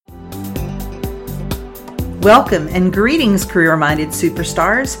Welcome and greetings, career-minded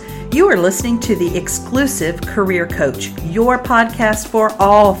superstars. You are listening to the exclusive Career Coach, your podcast for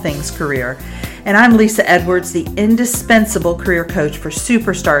all things career. And I'm Lisa Edwards, the indispensable career coach for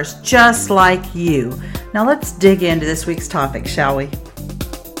superstars just like you. Now let's dig into this week's topic, shall we?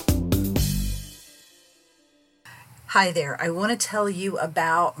 Hi there. I want to tell you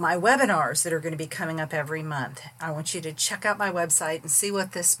about my webinars that are going to be coming up every month. I want you to check out my website and see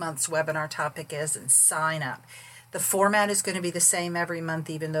what this month's webinar topic is and sign up. The format is going to be the same every month,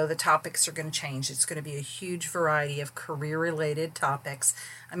 even though the topics are going to change. It's going to be a huge variety of career-related topics.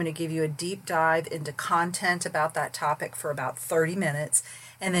 I'm going to give you a deep dive into content about that topic for about 30 minutes,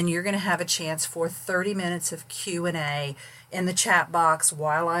 and then you're going to have a chance for 30 minutes of Q&A in the chat box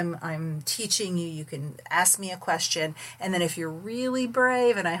while I'm teaching you. You can ask me a question, and then if you're really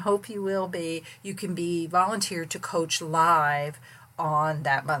brave, and I hope you will be, you can be volunteered to coach live on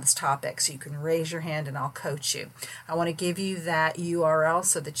that month's topic. So you can raise your hand and I'll coach you. I want to give you that URL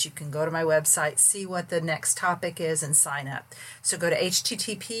so that you can go to my website, see what the next topic is, and sign up. So go to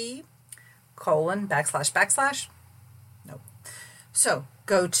http:// Nope. So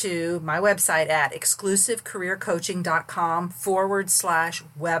go to my website at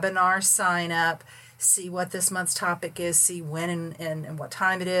exclusivecareercoaching.com/webinar sign up. See what this month's topic is, see when and what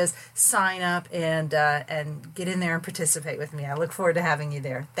time it is, sign up and get in there and participate with me. I look forward to having you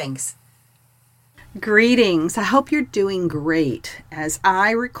there. Thanks. Greetings. I hope you're doing great. As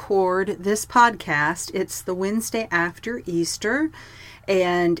I record this podcast, it's the Wednesday after Easter.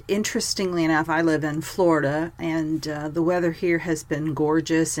 And interestingly enough, I live in Florida, and the weather here has been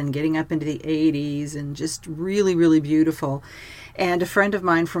gorgeous and getting up into the 80s and just really, really beautiful. And a friend of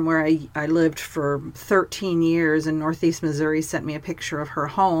mine from where I lived for 13 years in Northeast Missouri sent me a picture of her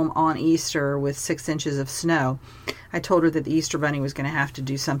home on Easter with 6 inches of snow. I told her that the Easter Bunny was going to have to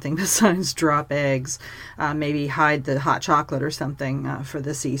do something besides drop eggs, maybe hide the hot chocolate or something for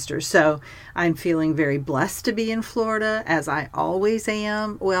this Easter. So I'm feeling very blessed to be in Florida, as I always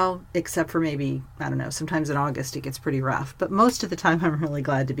am. Well, except for maybe, I don't know, sometimes in August it gets pretty rough. But most of the time I'm really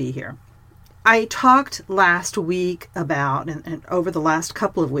glad to be here. I talked last week about, and over the last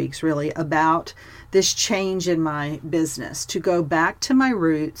couple of weeks really, about this change in my business to go back to my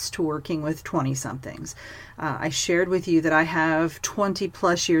roots to working with 20-somethings. I shared with you that I have 20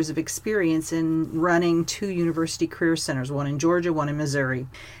 plus years of experience in running 2 university career centers, one in Georgia, one in Missouri.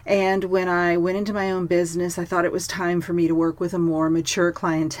 And when I went into my own business, I thought it was time for me to work with a more mature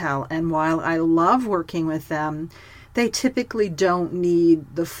clientele. And while I love working with them, they typically don't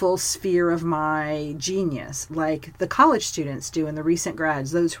need the full sphere of my genius like the college students do and the recent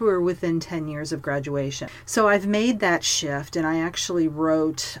grads, those who are within 10 years of graduation. So I've made that shift, and I actually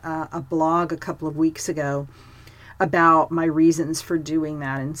wrote a blog a couple of weeks ago about my reasons for doing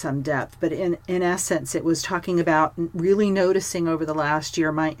that in some depth. But in essence, it was talking about really noticing over the last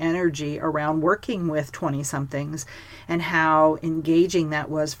year my energy around working with 20-somethings and how engaging that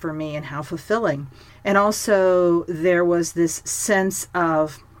was for me and how fulfilling. And also there was this sense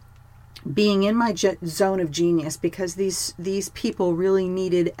of being in my zone of genius, because these people really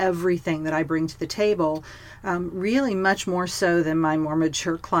needed everything that I bring to the table, really much more so than my more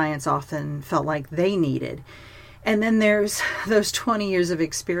mature clients often felt like they needed. And then there's those 20 years of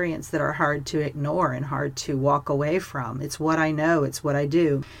experience that are hard to ignore and hard to walk away from. It's what I know. It's what I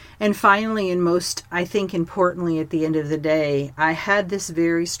do. And finally, and most, I think importantly at the end of the day, I had this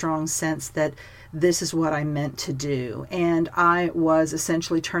very strong sense that this is what I meant to do. And I was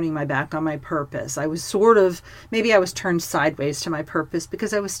essentially turning my back on my purpose. I was maybe I was turned sideways to my purpose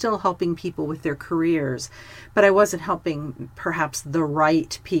because I was still helping people with their careers, but I wasn't helping perhaps the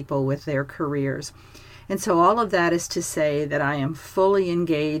right people with their careers. And so all of that is to say that I am fully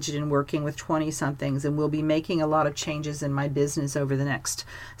engaged in working with 20-somethings, and will be making a lot of changes in my business over the next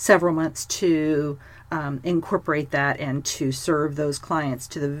several months to incorporate that and to serve those clients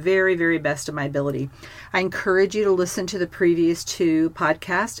to the very, very best of my ability. I encourage you to listen to the previous 2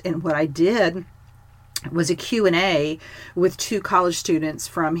 podcasts, and what I did was a Q&A with 2 college students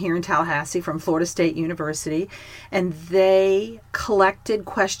from here in Tallahassee, from Florida State University, and they collected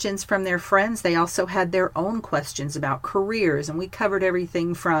questions from their friends. They also had their own questions about careers, and we covered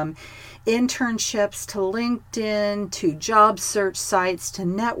everything from internships to LinkedIn to job search sites to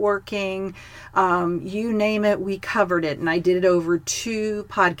networking. You name it, we covered it, and I did it over 2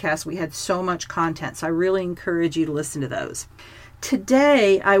 podcasts. We had so much content, so I really encourage you to listen to those.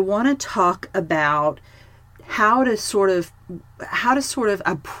 Today, I want to talk about how to sort of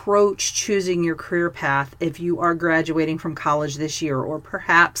approach choosing your career path if you are graduating from college this year, or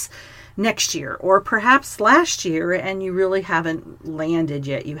perhaps next year, or perhaps last year and you really haven't landed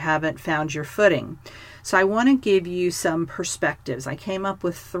yet. You haven't found your footing. So I want to give you some perspectives. I came up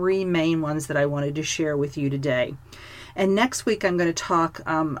with 3 main ones that I wanted to share with you today. And next week I'm going to talk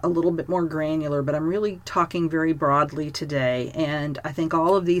a little bit more granular, but I'm really talking very broadly today. And I think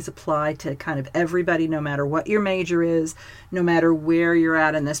all of these apply to kind of everybody, no matter what your major is, no matter where you're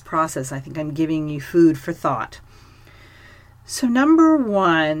at in this process. I think I'm giving you food for thought. So number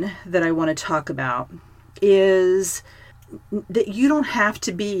 1 that I want to talk about is that you don't have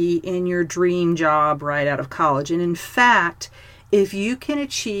to be in your dream job right out of college. And in fact, if you can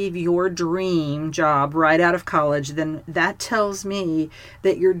achieve your dream job right out of college, then that tells me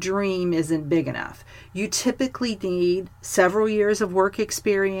that your dream isn't big enough. You typically need several years of work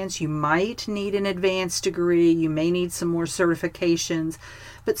experience. You might need an advanced degree. You may need some more certifications.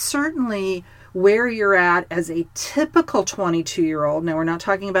 But certainly where you're at as a typical 22-year-old, now we're not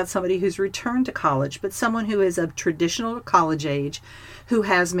talking about somebody who's returned to college, but someone who is of traditional college age, who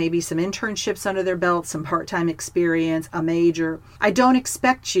has maybe some internships under their belt, some part-time experience, a major. I don't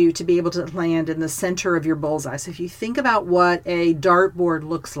expect you to be able to land in the center of your bullseye. So if you think about what a dartboard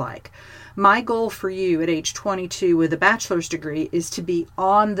looks like, my goal for you at age 22 with a bachelor's degree is to be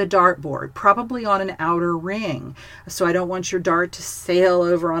on the dartboard, probably on an outer ring. So I don't want your dart to sail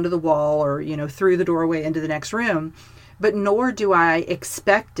over onto the wall or, through the doorway into the next room. But nor do I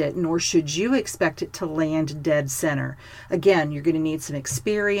expect it, nor should you expect it to land dead center. Again, you're going to need some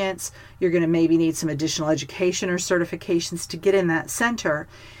experience. You're going to maybe need some additional education or certifications to get in that center.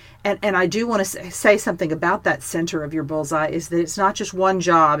 And I do want to say something about that center of your bullseye, is that it's not just one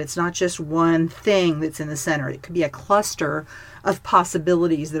job. It's not just one thing that's in the center. It could be a cluster of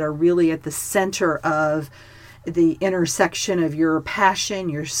possibilities that are really at the center of the intersection of your passion,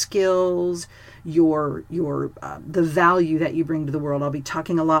 your skills, the value that you bring to the world. I'll be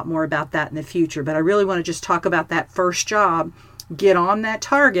talking a lot more about that in the future, but I really want to just talk about that first job. Get on that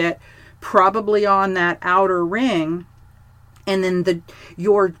target, probably on that outer ring, and then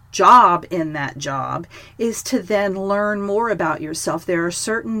your job in that job is to then learn more about yourself. There are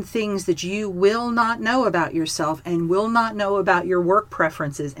certain things that you will not know about yourself and will not know about your work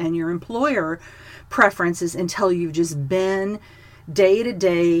preferences and your employer preferences until you've just been day to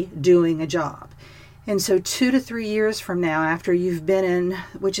day doing a job. And so 2 to 3 years from now, after you've been in,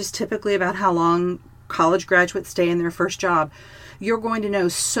 which is typically about how long college graduates stay in their first job, you're going to know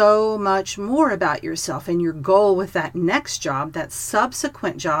so much more about yourself. And your goal with that next job, that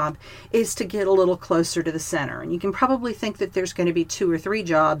subsequent job, is to get a little closer to the center. And you can probably think that there's going to be 2 or 3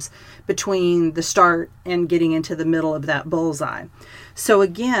 jobs between the start and getting into the middle of that bullseye. So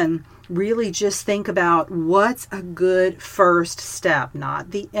again, really just think about what's a good first step,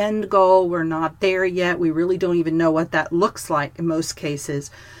 not the end goal. We're not there yet. We really don't even know what that looks like in most cases,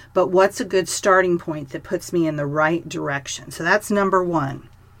 but what's a good starting point that puts me in the right direction. So that's number 1.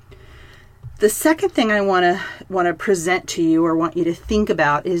 The second thing I want to present to you, or want you to think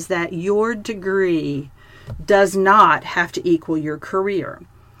about, is that your degree does not have to equal your career.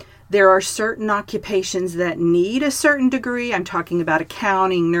 There are certain occupations that need a certain degree. I'm talking about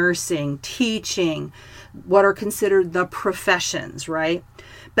accounting, nursing, teaching, what are considered the professions, right?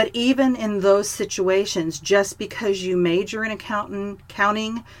 But even in those situations, just because you major in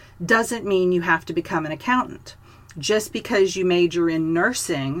accounting doesn't mean you have to become an accountant. Just because you major in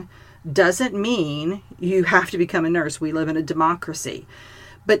nursing doesn't mean you have to become a nurse. We live in a democracy.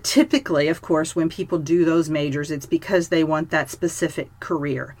 But typically, of course, when people do those majors, it's because they want that specific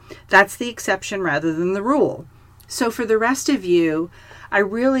career. That's the exception rather than the rule. So for the rest of you, I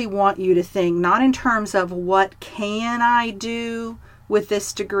really want you to think not in terms of what can I do with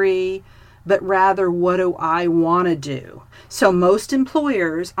this degree, but rather what do I want to do? So most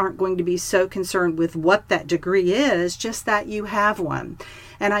employers aren't going to be so concerned with what that degree is, just that you have one.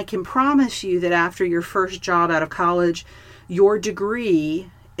 And I can promise you that after your first job out of college, your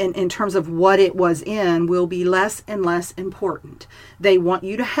degree, in terms of what it was in, will be less and less important. They want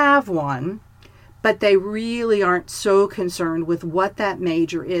you to have one, but they really aren't so concerned with what that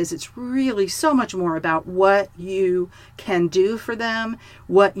major is. It's really so much more about what you can do for them,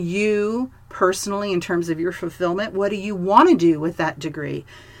 what you personally, in terms of your fulfillment, what do you want to do with that degree?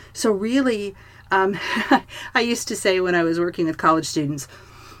 So really, I used to say when I was working with college students,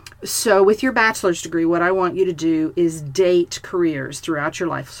 so with your bachelor's degree, what I want you to do is date careers throughout your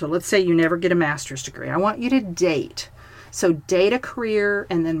life. So let's say you never get a master's degree. I want you to date So date a career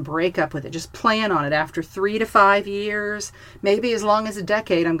and then break up with it. Just plan on it. After 3 to 5 years, maybe as long as a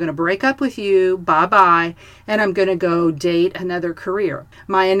decade, I'm going to break up with you, bye-bye, and I'm going to go date another career.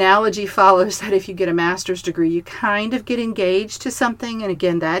 My analogy follows that if you get a master's degree, you kind of get engaged to something. And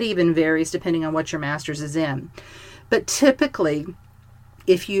again, that even varies depending on what your master's is in. But typically,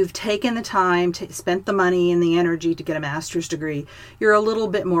 if you've taken the time to spend the money and the energy to get a master's degree, you're a little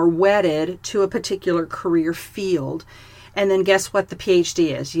bit more wedded to a particular career field. And then guess what the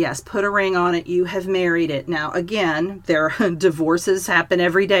PhD is? Yes, put a ring on it. You have married it. Now, again, divorces happen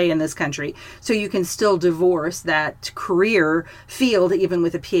every day in this country. So you can still divorce that career field even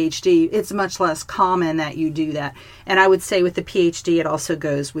with a PhD. It's much less common that you do that. And I would say with the PhD, it also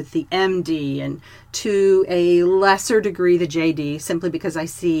goes with the MD and to a lesser degree the JD, simply because I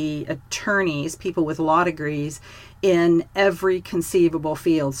see attorneys, people with law degrees, in every conceivable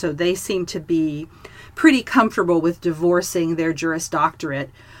field. So they seem to be pretty comfortable with divorcing their Juris Doctorate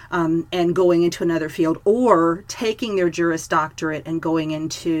and going into another field, or taking their Juris Doctorate and going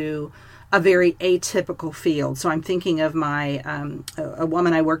into a very atypical field. So I'm thinking of a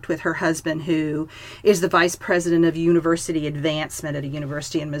woman I worked with, her husband, who is the vice president of university advancement at a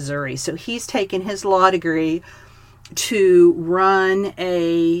university in Missouri. So he's taken his law degree to run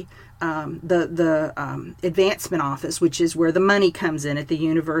the advancement office, which is where the money comes in at the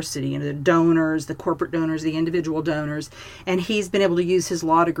university, the donors, the corporate donors, the individual donors. And he's been able to use his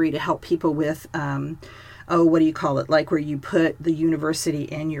law degree to help people with, what do you call it? Like where you put the university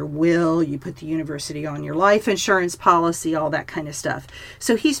in your will, you put the university on your life insurance policy, all that kind of stuff.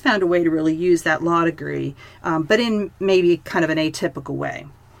 So he's found a way to really use that law degree, but in maybe kind of an atypical way.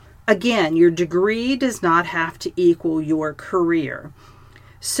 Again, your degree does not have to equal your career.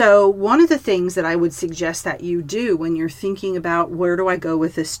 So one of the things that I would suggest that you do when you're thinking about where do I go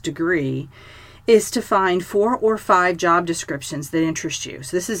with this degree is to find 4 or 5 job descriptions that interest you.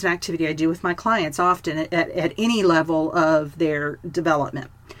 So this is an activity I do with my clients often at any level of their development.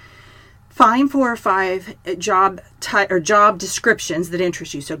 Find 4 or 5 job descriptions that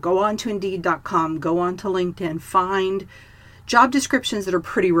interest you. So go on to Indeed.com, go on to LinkedIn, find job descriptions that are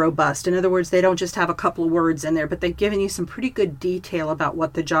pretty robust. In other words, they don't just have a couple of words in there, but they've given you some pretty good detail about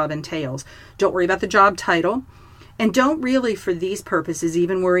what the job entails. Don't worry about the job title. And don't really, for these purposes,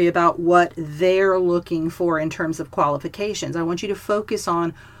 even worry about what they're looking for in terms of qualifications. I want you to focus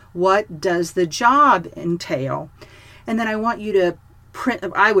on what does the job entail. And then I want you to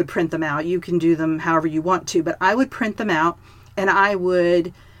I would print them out. You can do them however you want to, but I would print them out and I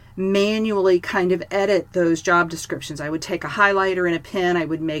would manually kind of edit those job descriptions. I would take a highlighter and a pen, I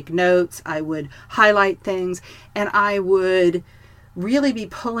would make notes, I would highlight things, and I would really be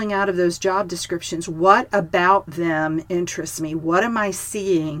pulling out of those job descriptions what about them interests me. What am I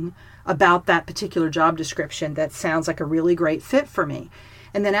seeing about that particular job description that sounds like a really great fit for me?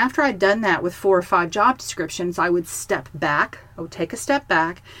 And then after I'd done that with 4 or 5 job descriptions, I would step back, I would take a step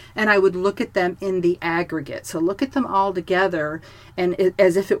back, and I would look at them in the aggregate. So look at them all together and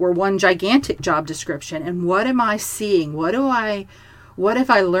as if it were one gigantic job description. And what am I seeing? What have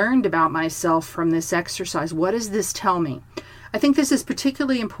I learned about myself from this exercise? What does this tell me? I think this is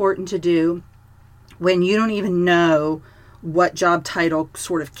particularly important to do when you don't even know what job title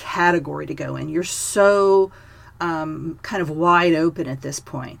sort of category to go in. You're so kind of wide open at this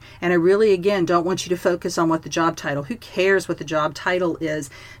point. And I really, again, don't want you to focus on what the job title. Who cares what the job title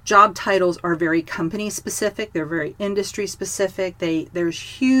is? Job titles are very company specific. They're very industry specific. There's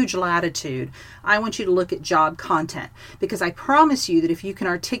huge latitude. I want you to look at job content, because I promise you that if you can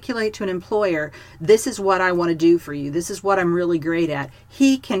articulate to an employer, this is what I want to do for you, this is what I'm really great at,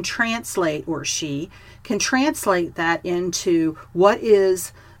 he can translate, or she can translate that into what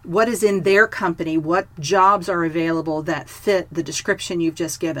is in their company, what jobs are available that fit the description you've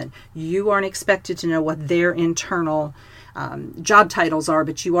just given. You aren't expected to know what their internal job titles are,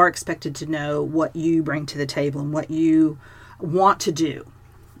 but you are expected to know what you bring to the table and what you want to do.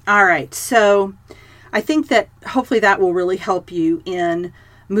 All right, so I think that hopefully that will really help you in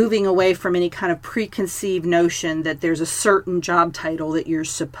moving away from any kind of preconceived notion that there's a certain job title that you're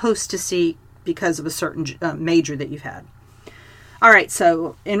supposed to seek because of a certain major that you've had. All right,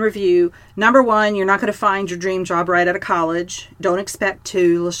 so in review, number 1, you're not going to find your dream job right out of college. Don't expect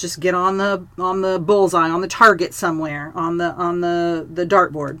to. Let's just get on the bullseye, on the target somewhere, on the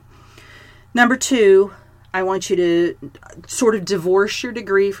dartboard. Number 2, I want you to sort of divorce your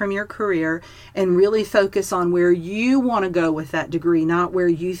degree from your career and really focus on where you want to go with that degree, not where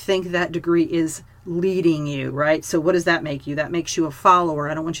you think that degree is leading you, right? So what does that make you? That makes you a follower.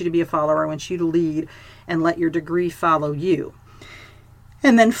 I don't want you to be a follower. I want you to lead and let your degree follow you.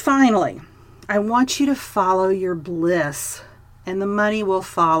 And then finally, I want you to follow your bliss, and the money will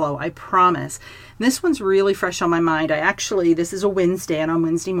follow, I promise. And this one's really fresh on my mind. This is a Wednesday, and on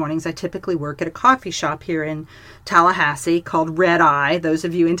Wednesday mornings, I typically work at a coffee shop here in Tallahassee called Red Eye. Those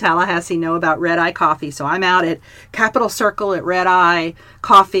of you in Tallahassee know about Red Eye Coffee. So I'm out at Capitol Circle at Red Eye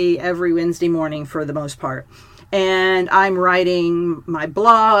Coffee every Wednesday morning for the most part. And I'm writing my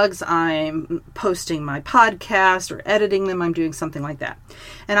blogs, I'm posting my podcast or editing them, I'm doing something like that.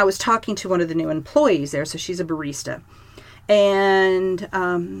 And I was talking to one of the new employees there, so she's a barista.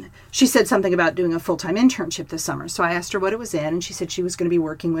 And she said something about doing a full-time internship this summer. So I asked her what it was in, and she said she was going to be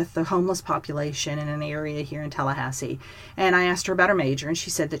working with the homeless population in an area here in Tallahassee. And I asked her about her major, and she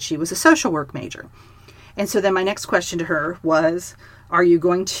said that she was a social work major. And so then my next question to her was, are you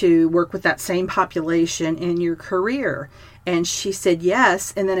going to work with that same population in your career? And she said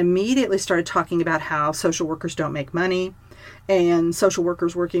yes, and then immediately started talking about how social workers don't make money, and social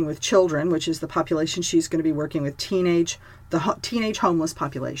workers working with children, which is the population she's going to be working with, the teenage homeless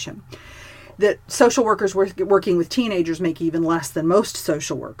population. That social workers working with teenagers make even less than most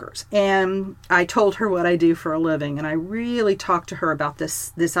social workers. And I told her what I do for a living, and I really talked to her about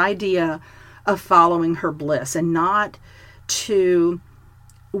this idea of following her bliss and not to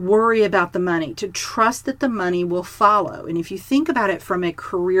worry about the money, to trust that the money will follow. And if you think about it from a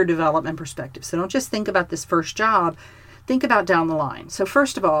career development perspective, so don't just think about this first job, think about down the line. So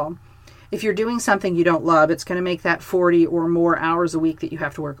first of all, if you're doing something you don't love, it's going to make that 40 or more hours a week that you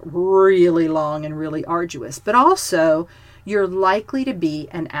have to work really long and really arduous. But also, you're likely to be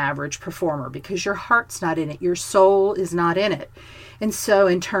an average performer because your heart's not in it. Your soul is not in it. And so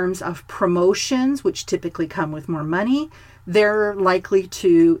in terms of promotions, which typically come with more money, they're likely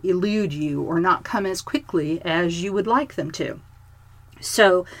to elude you or not come as quickly as you would like them to.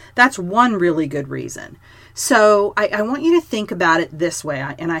 So that's one really good reason. So I want you to think about it this way.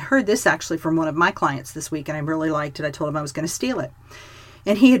 And I heard this actually from one of my clients this week, and I really liked it. I told him I was going to steal it.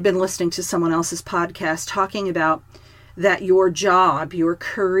 And he had been listening to someone else's podcast talking about that your job, your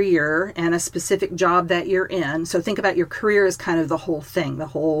career, and a specific job that you're in. So think about your career as kind of the whole thing, the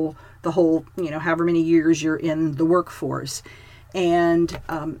whole, however many years you're in the workforce. And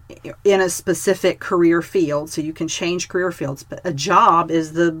in a specific career field, so you can change career fields, but a job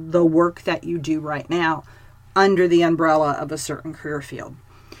is the work that you do right now under the umbrella of a certain career field.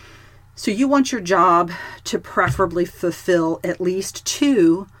 So you want your job to preferably fulfill at least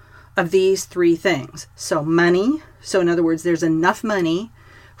two of these three things. So money, so in other words, there's enough money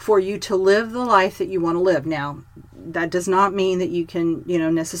for you to live the life that you want to live. Now, that does not mean that you can,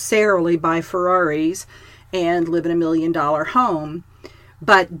 necessarily buy Ferraris and live in $1 million home,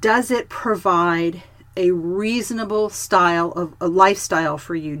 but does it provide a reasonable style of a lifestyle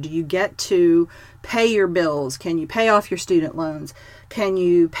for you? Do you get to pay your bills? Can you pay off your student loans? Can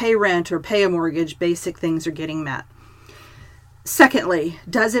you pay rent or pay a mortgage? Basic things are getting met. Secondly,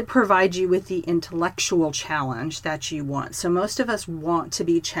 does it provide you with the intellectual challenge that you want? So most of us want to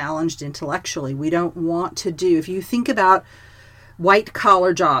be challenged intellectually. We don't want to do, if you think about white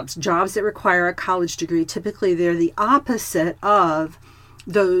collar jobs that require a college degree, typically they're the opposite of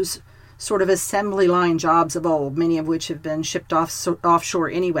those sort of assembly line jobs of old, many of which have been shipped offshore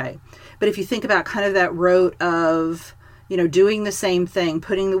anyway. But if you think about kind of that rote of, doing the same thing,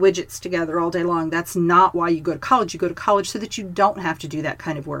 putting the widgets together all day long, that's not why you go to college. You go to college so that you don't have to do that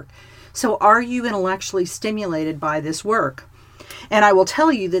kind of work. So are you intellectually stimulated by this work? And I will tell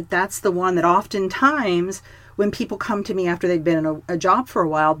you that that's the one that oftentimes when people come to me after they've been in a job for a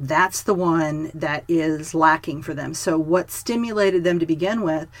while, that's the one that is lacking for them. So what stimulated them to begin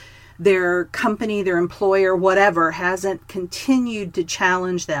with, their company, their employer, whatever, hasn't continued to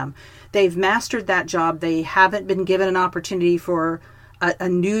challenge them. They've mastered that job. They haven't been given an opportunity for a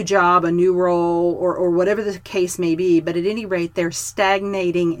new job, a new role, or whatever the case may be. But at any rate, they're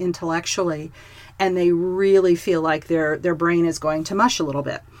stagnating intellectually, and they really feel like their brain is going to mush a little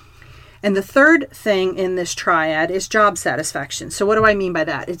bit. And the third thing in this triad is job satisfaction. So what do I mean by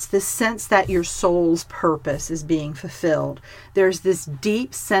that? It's this sense that your soul's purpose is being fulfilled. There's this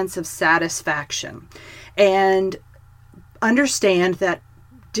deep sense of satisfaction. And understand that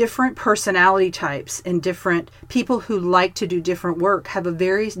different personality types and different people who like to do different work have a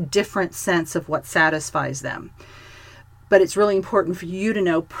very different sense of what satisfies them. But it's really important for you to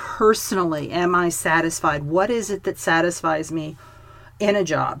know personally, am I satisfied? What is it that satisfies me in a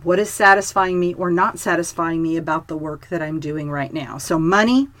job? What is satisfying me or not satisfying me about the work that I'm doing right now? So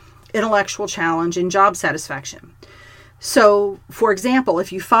money, intellectual challenge, and job satisfaction. So, for example,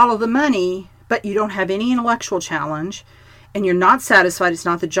 if you follow the money, but you don't have any intellectual challenge, and you're not satisfied, it's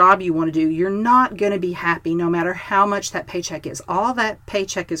not the job you want to do, you're not going to be happy no matter how much that paycheck is. All that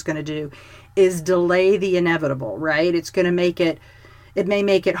paycheck is going to do is delay the inevitable, right? It may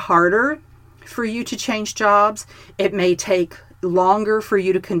make it harder for you to change jobs. It may take longer for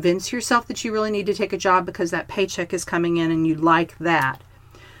you to convince yourself that you really need to take a job because that paycheck is coming in and you like that.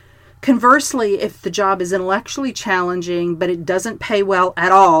 Conversely, if the job is intellectually challenging, but it doesn't pay well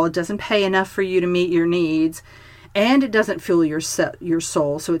at all, it doesn't pay enough for you to meet your needs, and it doesn't fill your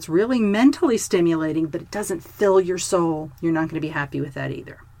soul, so it's really mentally stimulating, but it doesn't fill your soul, you're not going to be happy with that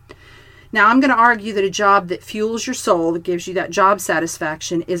either. Now, I'm going to argue that a job that fuels your soul, that gives you that job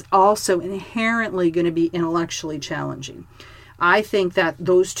satisfaction, is also inherently going to be intellectually challenging. I think that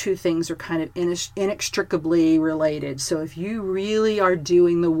those two things are kind of inextricably related. So if you really are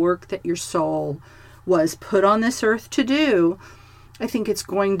doing the work that your soul was put on this earth to do, I think it's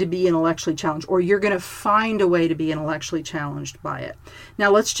going to be intellectually challenged, or you're going to find a way to be intellectually challenged by it.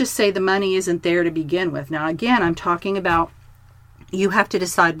 Now, let's just say the money isn't there to begin with. Now, again, I'm talking about you have to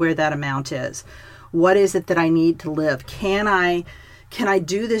decide where that amount is. What is it that I need to live? Can I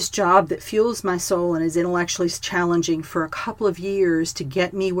do this job that fuels my soul and is intellectually challenging for a couple of years to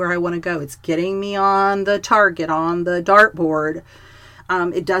get me where I want to go? It's getting me on the target, on the dartboard.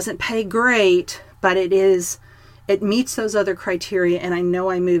 It doesn't pay great, but it meets those other criteria, and I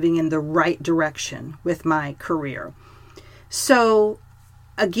know I'm moving in the right direction with my career. So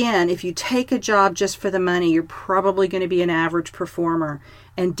again, if you take a job just for the money, you're probably going to be an average performer.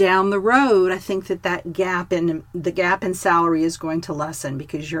 And down the road, I think that gap in salary is going to lessen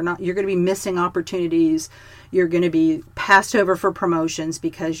because you're going to be missing opportunities. You're going to be passed over for promotions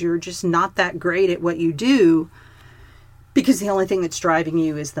because you're just not that great at what you do, because the only thing that's driving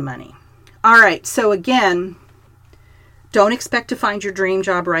you is the money. All right. So again, don't expect to find your dream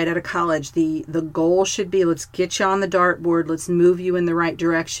job right out of college. The goal should be, let's get you on the dartboard. Let's move you in the right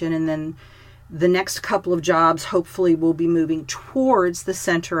direction. And then the next couple of jobs hopefully will be moving towards the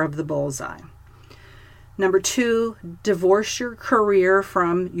center of the bullseye. Number 2, divorce your career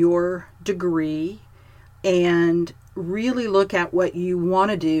from your degree and really look at what you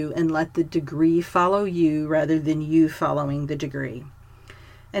want to do and let the degree follow you rather than you following the degree.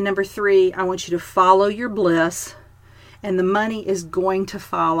 And number 3, I want you to follow your bliss, and the money is going to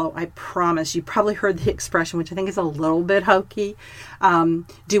follow. I promise. You probably heard the expression, which I think is a little bit hokey.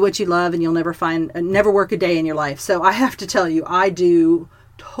 Do what you love and you'll never work a day in your life. So I have to tell you, I do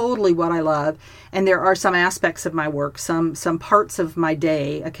totally what I love. And there are some aspects of my work, some parts of my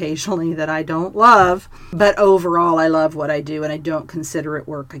day occasionally that I don't love. But overall, I love what I do and I don't consider it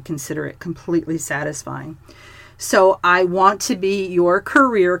work. I consider it completely satisfying. So I want to be your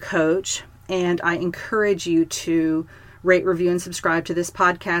career coach, and I encourage you to rate, review, and subscribe to this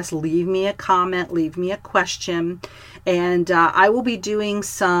podcast. Leave me a comment, leave me a question, and I will be doing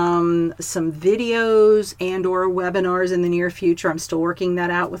some videos and or webinars in the near future. I'm still working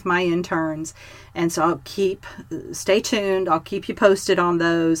that out with my interns, and so stay tuned. I'll keep you posted on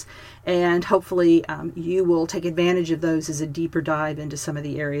those, and hopefully you will take advantage of those as a deeper dive into some of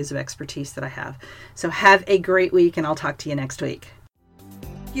the areas of expertise that I have. So have a great week, and I'll talk to you next week.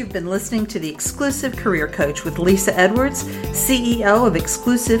 You've been listening to The Exclusive Career Coach with Lisa Edwards, CEO of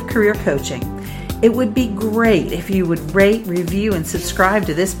Exclusive Career Coaching. It would be great if you would rate, review, and subscribe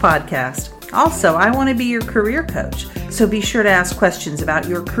to this podcast. Also, I want to be your career coach, so be sure to ask questions about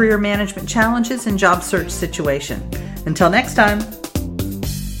your career management challenges and job search situation. Until next time.